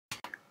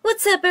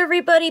What's up,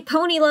 everybody?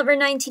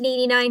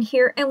 Ponylover1989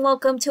 here, and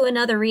welcome to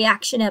another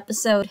reaction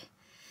episode.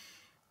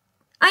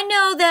 I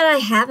know that I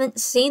haven't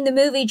seen the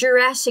movie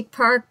Jurassic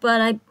Park, but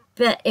I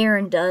bet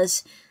Aaron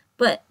does.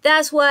 But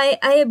that's why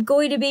I am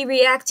going to be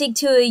reacting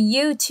to a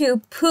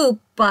YouTube poop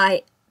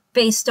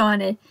based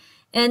on it.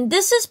 And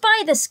this is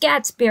by the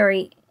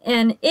Scatsberry,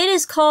 and it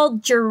is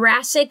called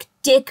Jurassic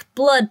Dick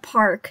Blood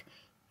Park.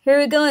 Here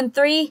we go in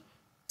 3,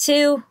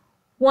 2,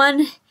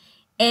 1,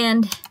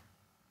 and...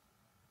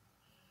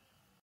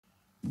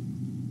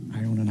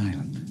 I own an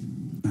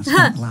island. I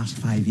spent the last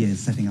 5 years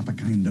setting up a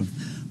kind of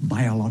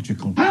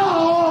biological...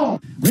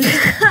 Hello! Was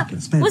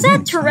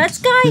that Tourette's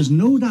guy? There's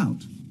no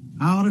doubt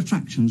our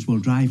attractions will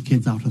drive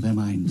kids out of their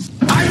minds.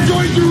 I'm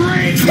going to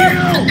rape you!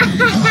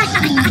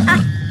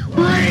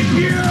 Rape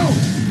you!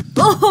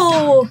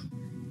 Oh!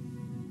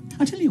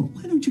 I tell you what,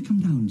 why don't you come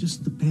down,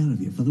 just the pair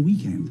of you, for the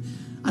weekend?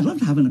 I'd love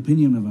to have an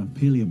opinion of a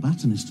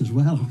paleobotanist as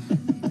well.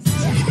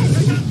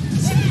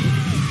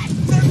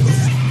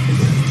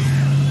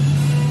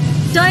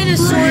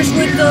 Dinosaurs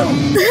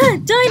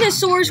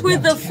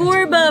with the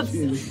form of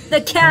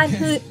the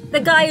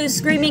guy who's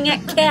screaming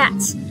at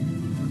cats.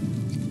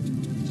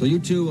 So you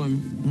two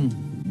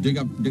dig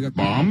up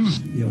bombs?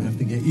 You'll have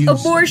to get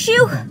used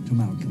to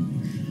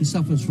Malcolm. He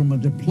suffers from a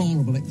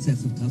deplorable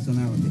excess of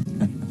personality.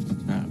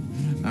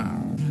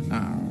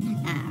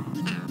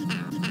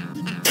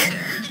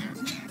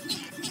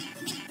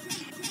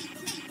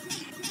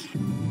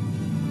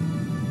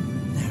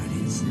 There it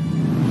is.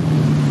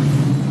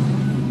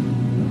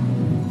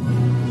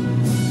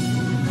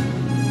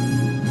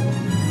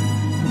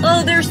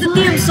 Oh, there's the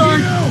theme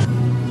song.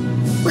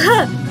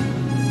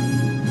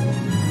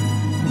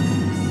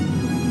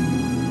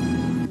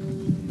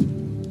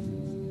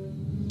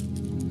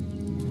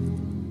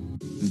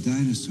 The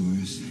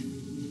dinosaurs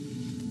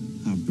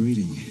are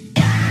breeding.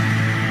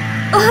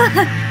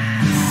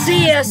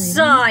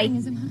 CSI.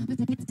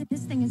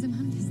 This thing isn't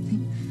on this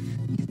thing.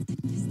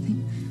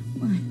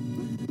 Why?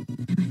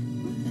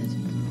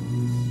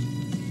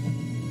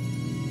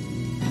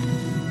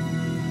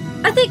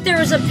 I think there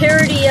was a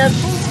parody of...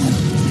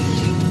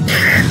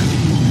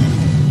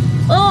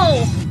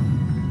 Oh!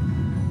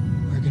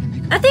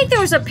 I think there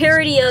was a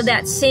parody of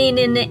that scene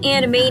in the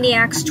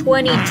Animaniacs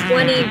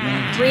 2020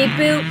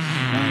 reboot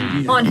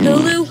on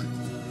Hulu.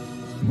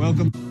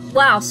 Welcome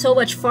Wow, so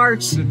much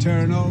farts. to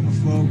turn over,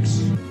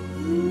 folks.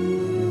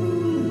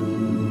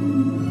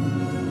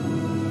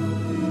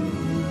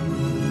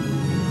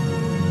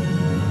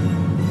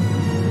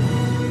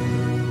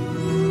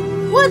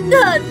 What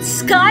the?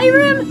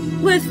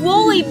 Skyrim? With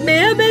woolly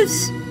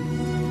mammoths?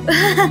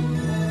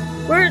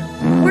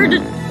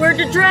 Where'd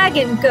the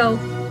dragon go?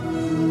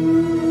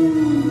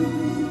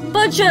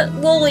 Bunch of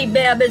woolly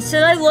mammoths,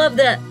 and I love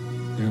that.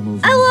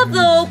 I love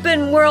the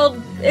open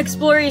world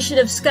exploration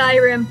of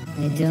Skyrim.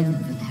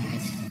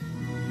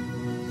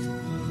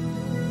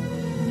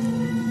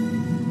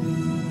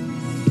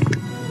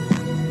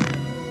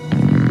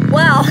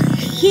 Wow,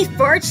 he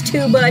farts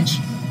too much.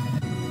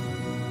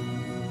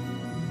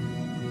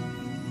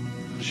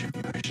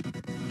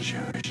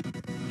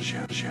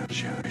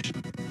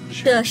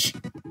 Shush.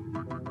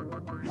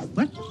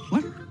 What?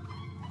 What?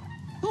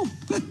 Oh,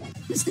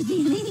 Mr.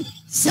 Dealey.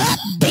 Sup,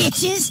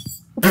 bitches?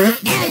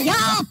 Now,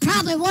 y'all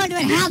probably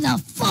wondering how the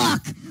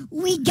fuck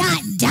we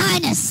got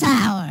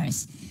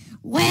dinosaurs.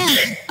 Well,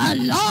 a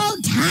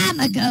long time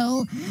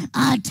ago,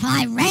 a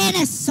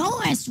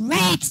Tyrannosaurus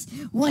Rex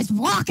was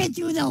walking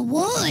through the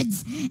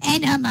woods,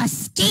 and a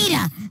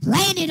mosquito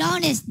landed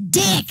on his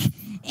dick.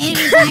 And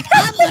he was like,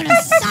 I'm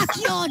gonna suck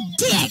your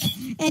dick.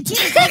 And she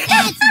was like,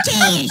 that's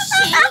gay as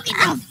shit. You get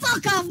the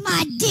fuck off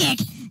my dick.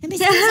 And he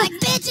was like,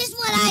 bitch, is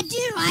what I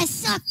do. I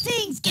suck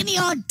things. Give me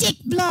your dick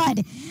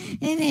blood.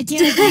 And then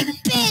she was like,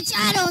 bitch,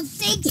 I don't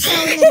think so.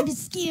 And the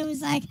mosquito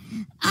was like,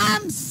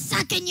 I'm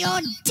sucking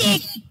your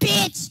dick,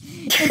 bitch.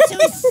 And so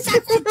he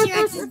sucked the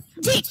T-Rex's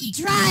dick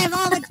dry of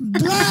all its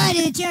blood.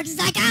 And the T-Rex was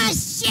like, ah,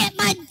 shit,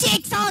 my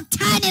dick's all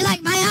tiny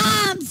like my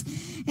arms.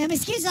 And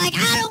Mosquito's like,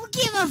 I don't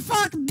give a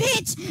fuck,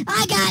 bitch.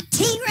 I got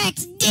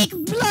T-Rex dick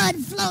blood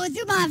flowing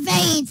through my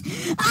veins.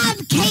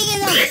 I'm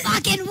king of the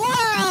fucking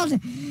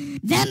world.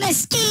 The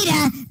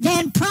mosquito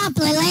then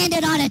promptly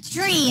landed on a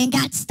tree and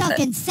got stuck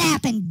in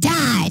sap and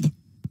died.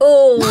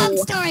 Oh. Long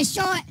story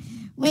short,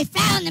 we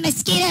found the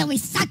mosquito and we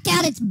sucked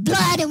out its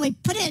blood and we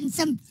put it in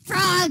some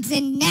frogs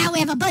and now we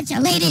have a bunch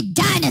of lady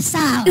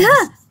dinosaurs.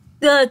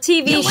 The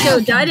TV show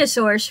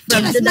Dinosaurs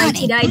from the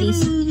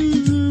 1990s.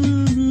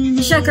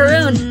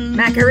 Shuckaroon,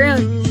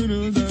 macaroon.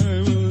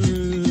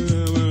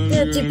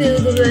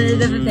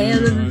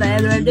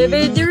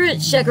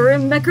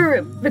 Shuckaroon,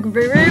 macaroon.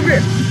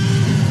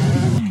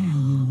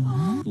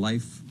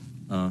 life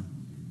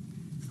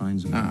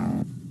finds a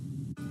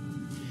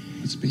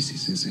What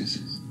species is this?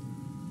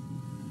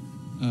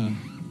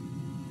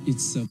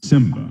 It's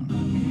Simba.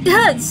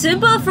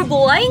 Simba from The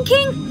Lion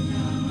King?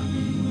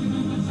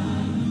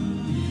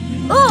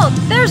 Oh,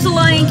 there's The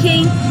Lion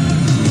King.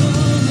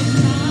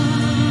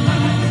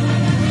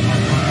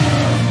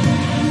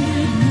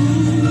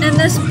 And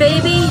this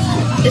baby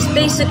is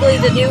basically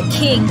the new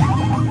king.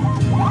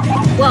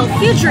 Well,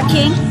 future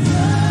king.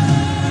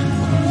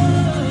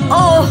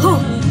 Oh,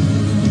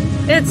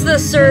 it's the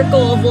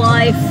circle of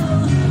life.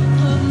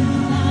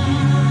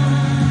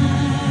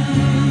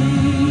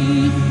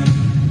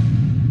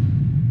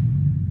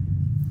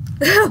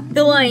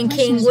 The Lion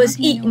King was How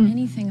can you know eaten.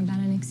 anything about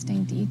an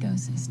extinct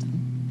ecosystem?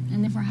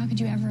 And therefore, how could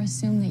you ever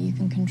assume that you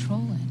can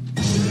control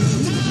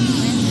it?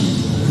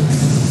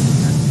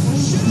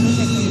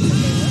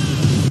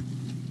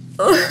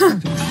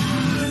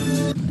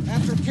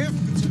 After careful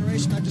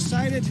consideration, I've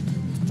decided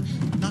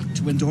not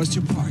to endorse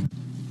your park.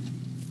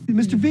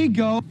 Mr.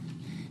 Vigo.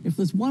 If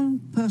there's one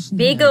person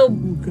Vigo,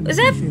 who can is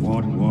that? appreciate-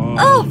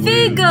 Oh,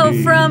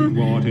 Vigo from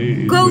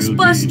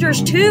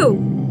Ghostbusters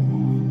 2.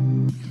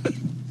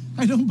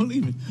 I don't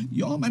believe it.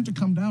 You're meant to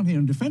come down here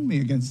and defend me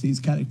against these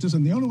characters,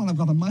 and the only one I've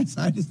got on my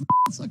side is the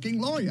sucking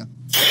lawyer.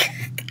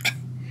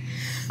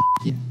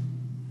 Yeah.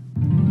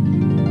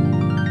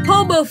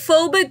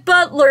 Homophobic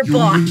butler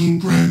bot.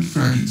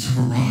 grandparents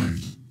have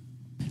arrived.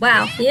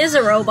 Wow, he is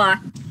a robot.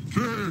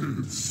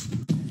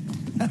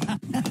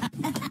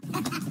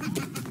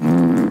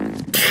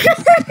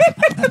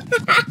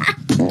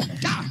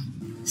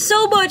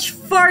 So much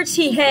farts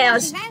he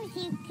has.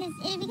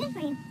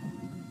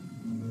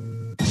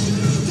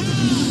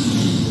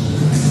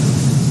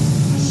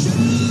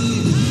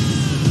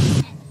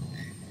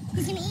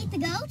 He's gonna eat the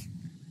goat?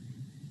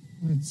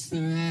 What's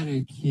the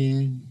matter,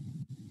 kid?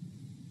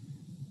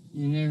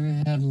 You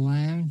never had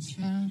lamb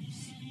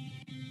chops?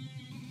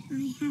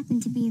 I happen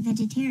to be a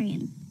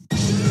vegetarian.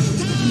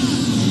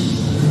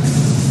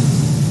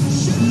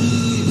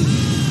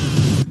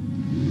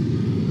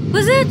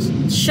 Was it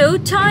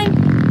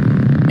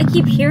Showtime? I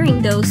keep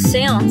hearing those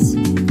sounds.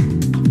 And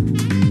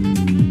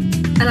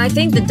I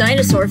think the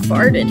dinosaur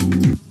farted.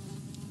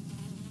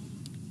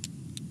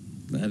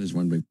 That is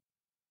one big...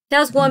 That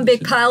was one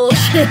big pile of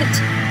shit.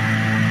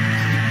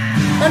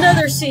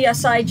 Another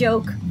CSI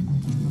joke.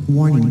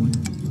 Warning.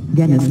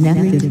 Dennis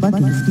Nedry is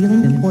fucking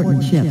stealing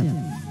important shit.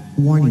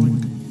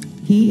 Warning.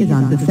 He is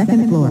on the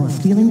second floor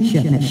stealing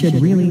shit that should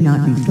really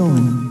not be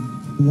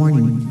stolen.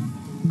 Warning.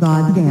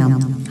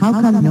 Goddamn. How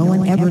come no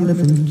one ever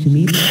listens to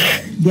me?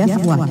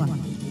 Guess what?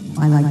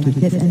 I like to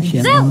piss and shit.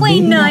 Is that on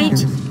Wayne baby Knight?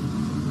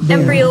 actors. There.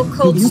 Embryo Did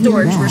cold you hear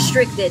storage that?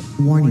 restricted.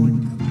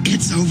 Warning.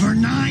 It's over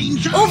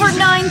 9,000. Over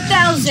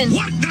 9,000.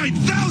 What,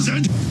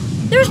 9,000?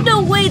 There's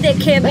no way that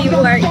can't be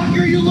right. What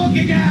are you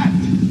looking at?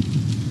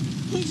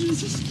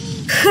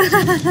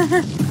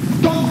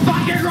 Don't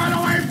fucking run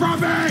away from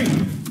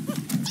me!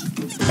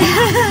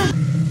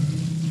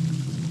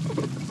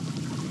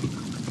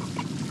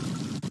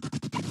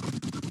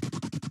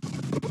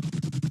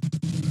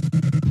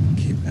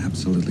 Keep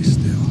absolutely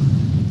still.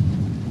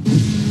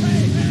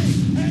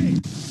 Hey!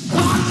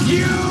 Fuck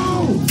you!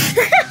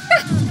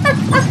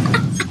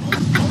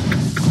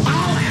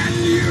 I'll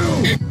end you!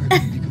 We're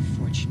gonna make a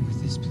fortune with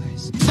this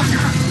place.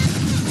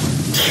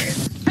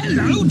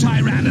 Hello,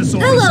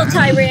 Tyrannosaurus. Hello,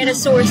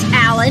 Tyrannosaurus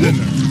Alan.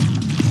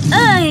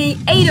 I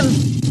ate him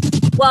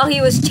while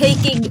he's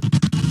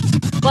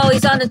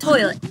on the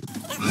toilet.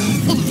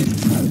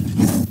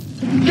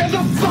 Get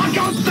the fuck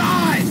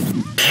outside!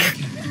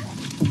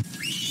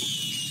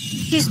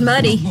 He's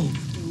muddy,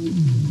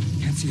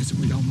 Can't see us if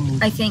we don't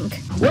move. I think.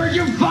 Where'd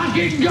you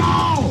fucking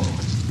go?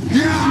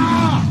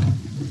 Yeah!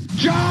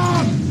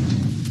 Jump!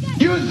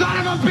 You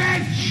son of a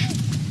bitch!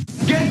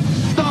 Get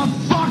the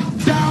fuck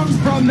down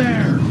from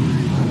there!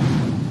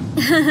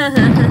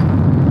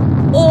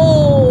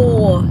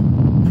 Oh,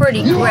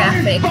 pretty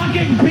graphic. You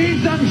fucking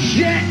piece of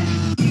shit!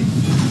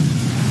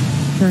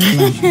 Turn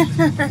left.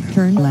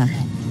 Turn left.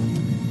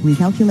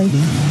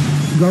 Recalculating.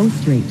 Go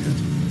straight.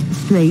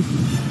 Straight.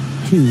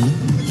 2.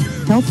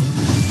 Help.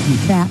 You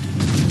fat.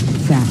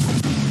 Sack.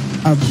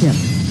 Of shit.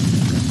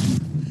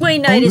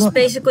 Wayne Knight is look,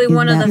 basically is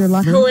one of that the your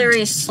lover?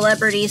 hilarious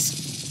celebrities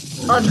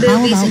of How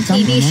movies about and some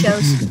TV romantic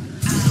shows. music?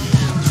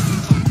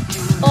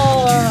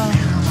 Oh,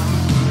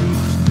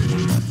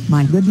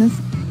 My goodness.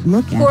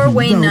 Look at poor him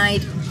Wayne go.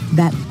 Knight.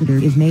 That scooter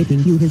is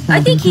making you his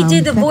I think he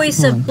did the 1,000-pound voice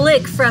sex of toy.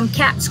 Blick from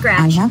Cat I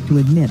Scratch. have to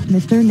admit,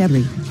 Mr.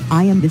 Nedry,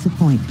 I am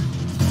disappointed.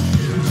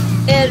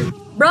 And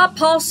Rob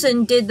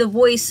Paulson did the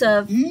voice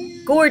of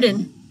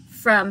Gordon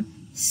from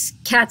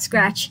Cat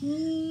Scratch.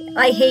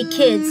 I hate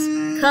kids.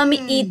 Come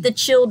eat the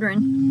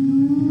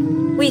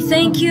children. We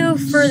thank you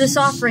for this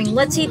offering.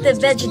 Let's eat the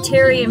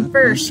vegetarian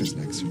first. Monsters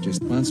next are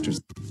just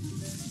monsters.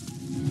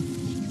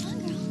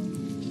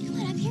 Come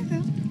on up here,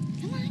 girl.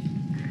 Come on.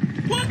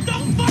 What the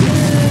fuck?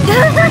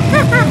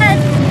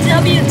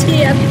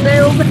 WTF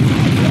film.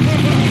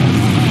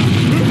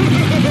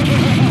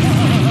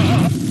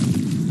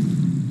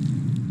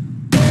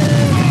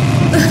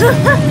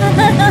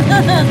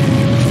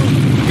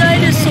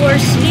 Dinosaur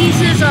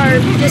sneezes are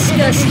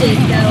disgusting,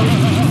 though.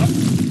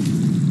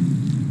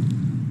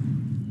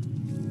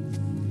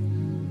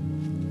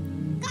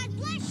 God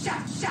bless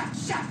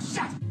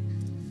you.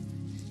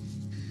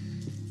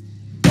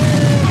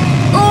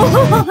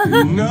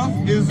 Oh,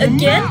 Enough is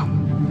Again? enough!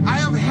 I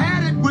have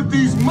had it with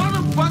these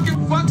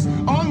motherfucking fucks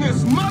on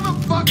this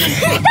motherfucking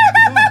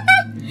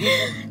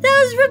That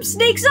was from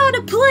Snakes on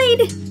a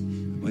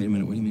Plane. Wait a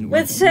minute, what do you mean?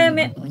 With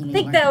Samuel, I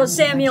think that was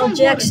Samuel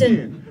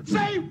Jackson.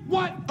 Say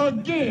what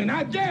again?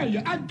 I dare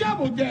you. I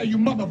double dare you,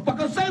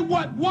 motherfucker. Say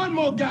what one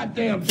more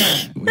goddamn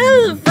time.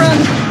 That was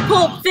from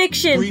Pulp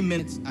Fiction. 3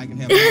 minutes, I can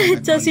have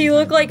Does he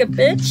look like a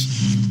bitch?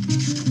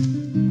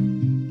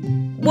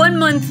 1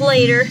 month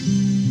later.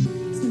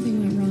 Something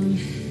went wrong.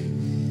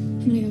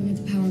 I'm gonna go get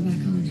the power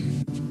back on.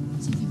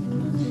 Something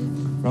went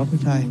wrong. Robert,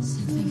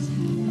 Something's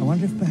happened. I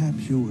wonder if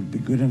perhaps you would be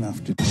good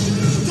enough to...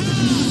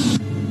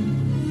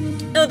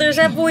 Oh, there's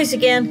that voice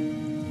again.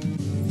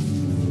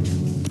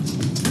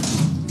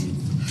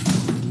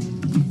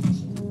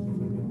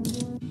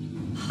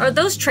 Are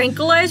those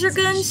tranquilizer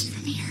guns?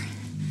 From here.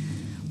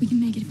 We can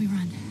make it if we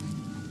run.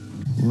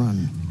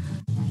 Run.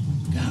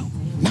 Go.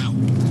 Now.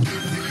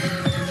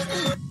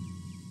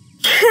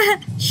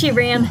 She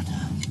ran.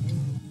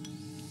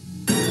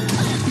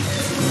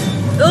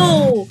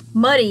 Oh,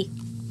 muddy.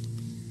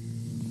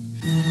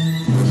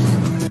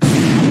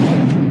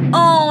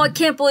 Oh, I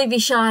can't believe he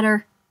shot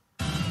her.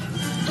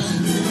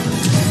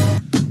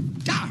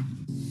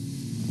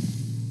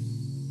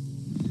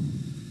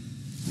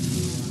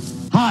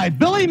 Hi,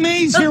 Billy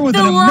Mays here with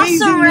an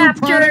amazing new Velociraptor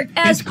product.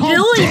 as It's called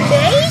Billy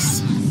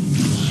Mays?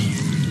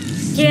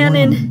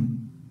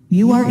 Gannon.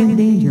 You are in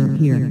danger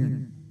here.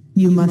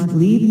 You must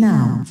leave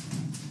now.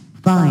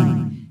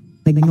 Fine.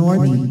 Ignore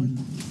me.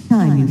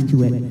 I'm used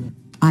to it.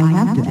 I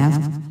have to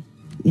ask.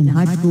 In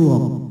high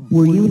school,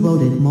 were you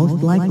voted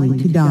most likely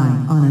to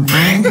die on an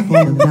island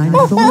full of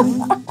dinosaurs?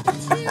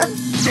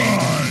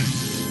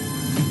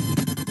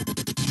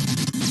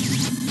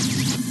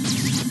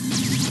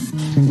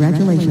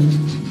 Congratulations.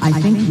 I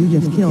think you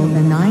just killed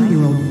a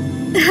 9-year-old.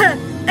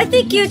 I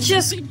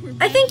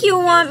think you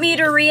want me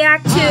to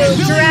react to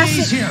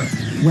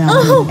Jurassic. Well,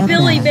 Oh, at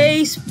Billy that.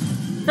 Mays.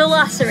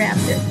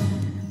 Velociraptor.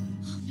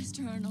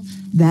 Mr. Arnold.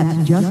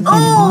 That's just an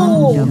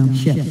Oh! dumb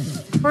shit.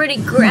 Pretty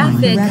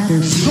graphic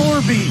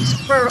Sorbies.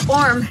 for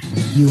arm.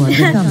 You are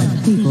the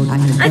dumbest people I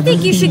have I ever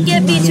think you should seen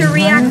get in me my to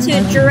react entire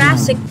to life.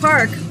 Jurassic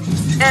Park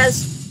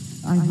as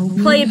I hope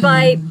you played can.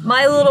 by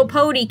My Little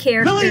Pony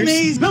characters. Billy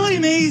Mays, Billy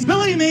Mays,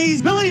 Billy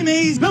Mays, Billy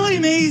Mays, Billy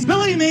Mays,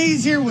 Billy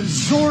Mays here with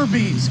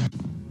Sorbies.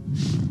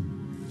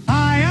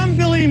 Hi, I'm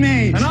Billy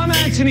Mays. And I'm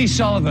Anthony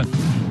Sullivan.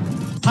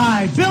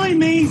 Hi, Billy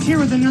Mays here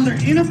with another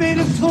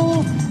innovative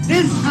tool,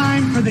 this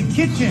time for the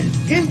kitchen.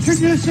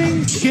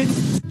 Introducing shit.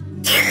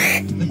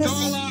 The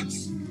door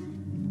locks!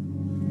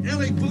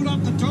 Ellie, boot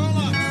up the door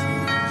locks!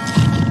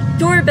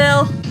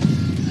 Doorbell.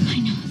 I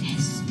know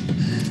this.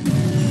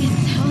 We have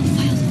the power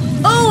files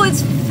on. Oh,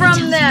 it's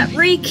from that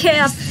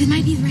recap. It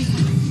might be the right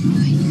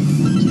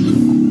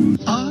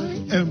one.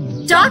 I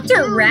am Dr.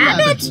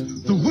 Rabbit?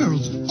 the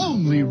world's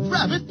only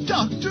rabbit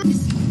doctor.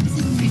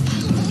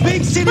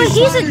 Big city But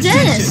he's a Slider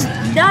dentist,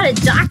 Station. not a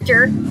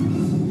doctor.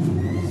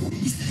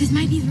 This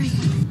might be the right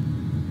one.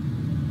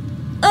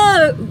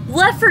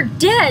 Left for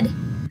Dead.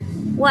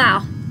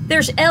 Wow.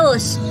 There's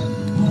Ellis.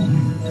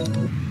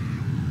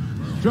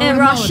 And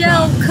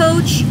Rochelle,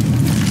 Coach.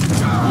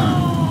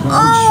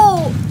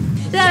 Oh!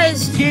 That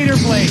is... Gator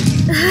Blade.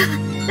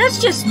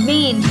 That's just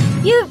mean.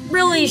 You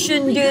really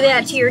shouldn't do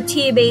that to your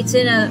teammates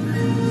in a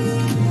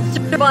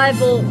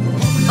survival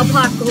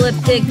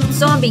apocalyptic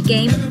zombie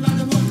game.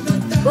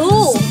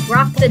 Ooh,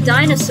 Rock the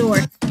Dinosaur.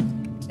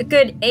 A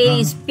good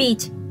 80s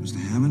beat. Mr.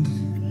 Hammond?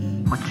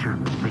 What's your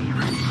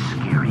favorite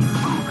scary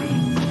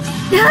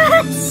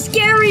movie?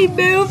 Scary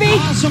movie?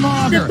 Awesome The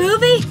auger.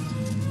 movie?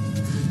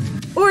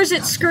 Or is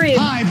it Scream?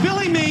 Hi,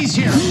 Billy Mays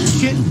here.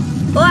 Shit.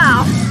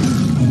 Wow.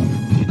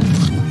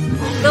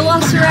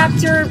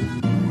 Velociraptor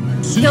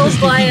killed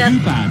by a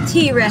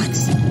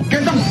T-Rex.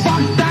 Get the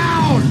fuck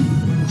down!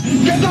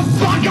 Get the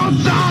fuck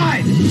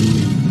outside!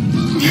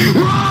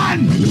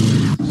 Run!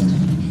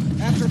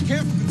 After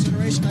careful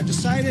consideration, I've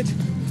decided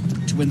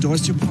to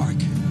endorse your park.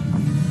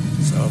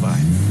 So have I.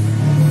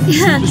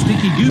 Super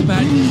sticky goo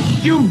pad.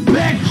 You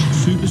bitch!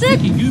 Super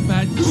sticky goo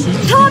pad.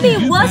 Super Tommy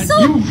sticky goo pad.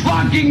 Wiseau? You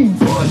fucking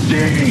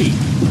pussy!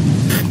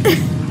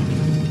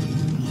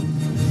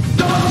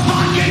 Don't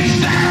fucking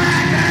stare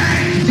at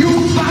me! You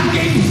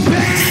fucking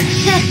bitch!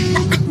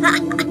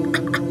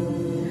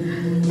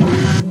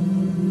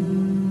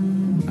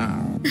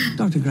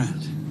 Dr.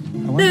 Grant.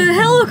 The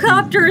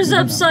helicopter is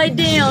upside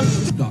down.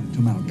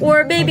 Dr. Malcolm.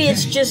 Or maybe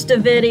it's just a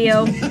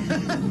video.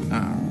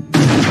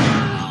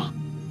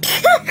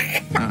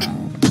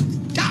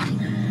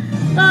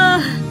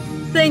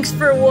 Thanks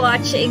for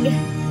watching.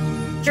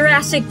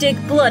 Jurassic Dick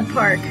Blood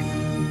Park.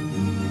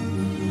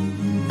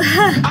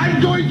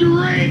 I'm going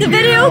to rape The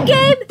video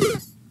game?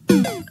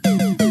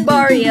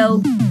 Mario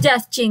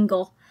Death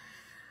Jingle.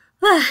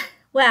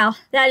 Wow,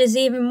 that is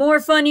even more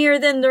funnier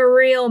than the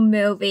real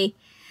movie.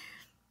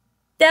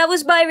 That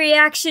was my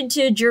reaction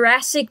to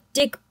Jurassic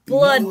Dick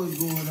Blood.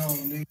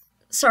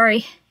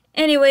 Sorry.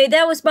 Anyway,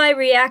 that was my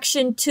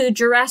reaction to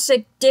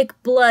Jurassic Dick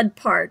Blood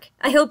Park.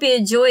 I hope you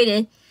enjoyed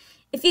it.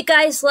 If you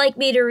guys like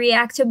me to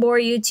react to more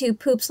YouTube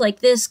poops like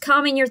this,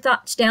 comment your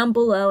thoughts down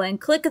below and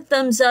click a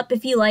thumbs up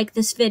if you like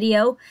this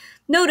video.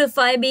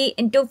 Notify me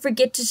and don't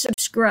forget to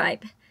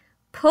subscribe.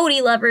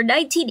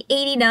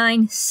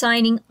 Ponylover1989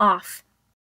 signing off.